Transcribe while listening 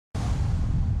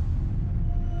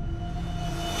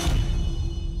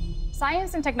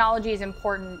Science and technology is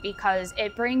important because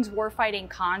it brings warfighting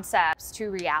concepts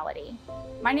to reality.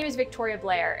 My name is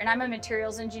Blair, and I'm a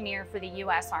materials engineer for the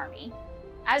U.S. Army.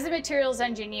 As a materials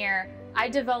engineer, I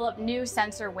develop new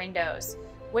sensor windows,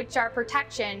 which are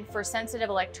protection for sensitive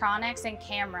electronics and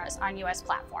cameras on U.S.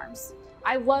 platforms.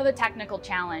 I love a technical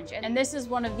challenge, and this is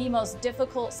one of the most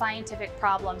difficult scientific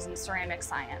problems in ceramic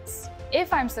science.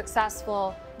 If I'm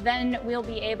successful, then we'll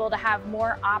be able to have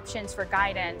more options for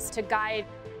guidance to guide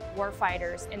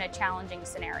warfighters in a challenging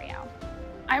scenario.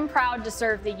 I'm proud to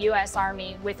serve the U.S.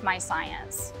 Army with my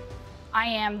science. I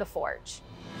am the Forge.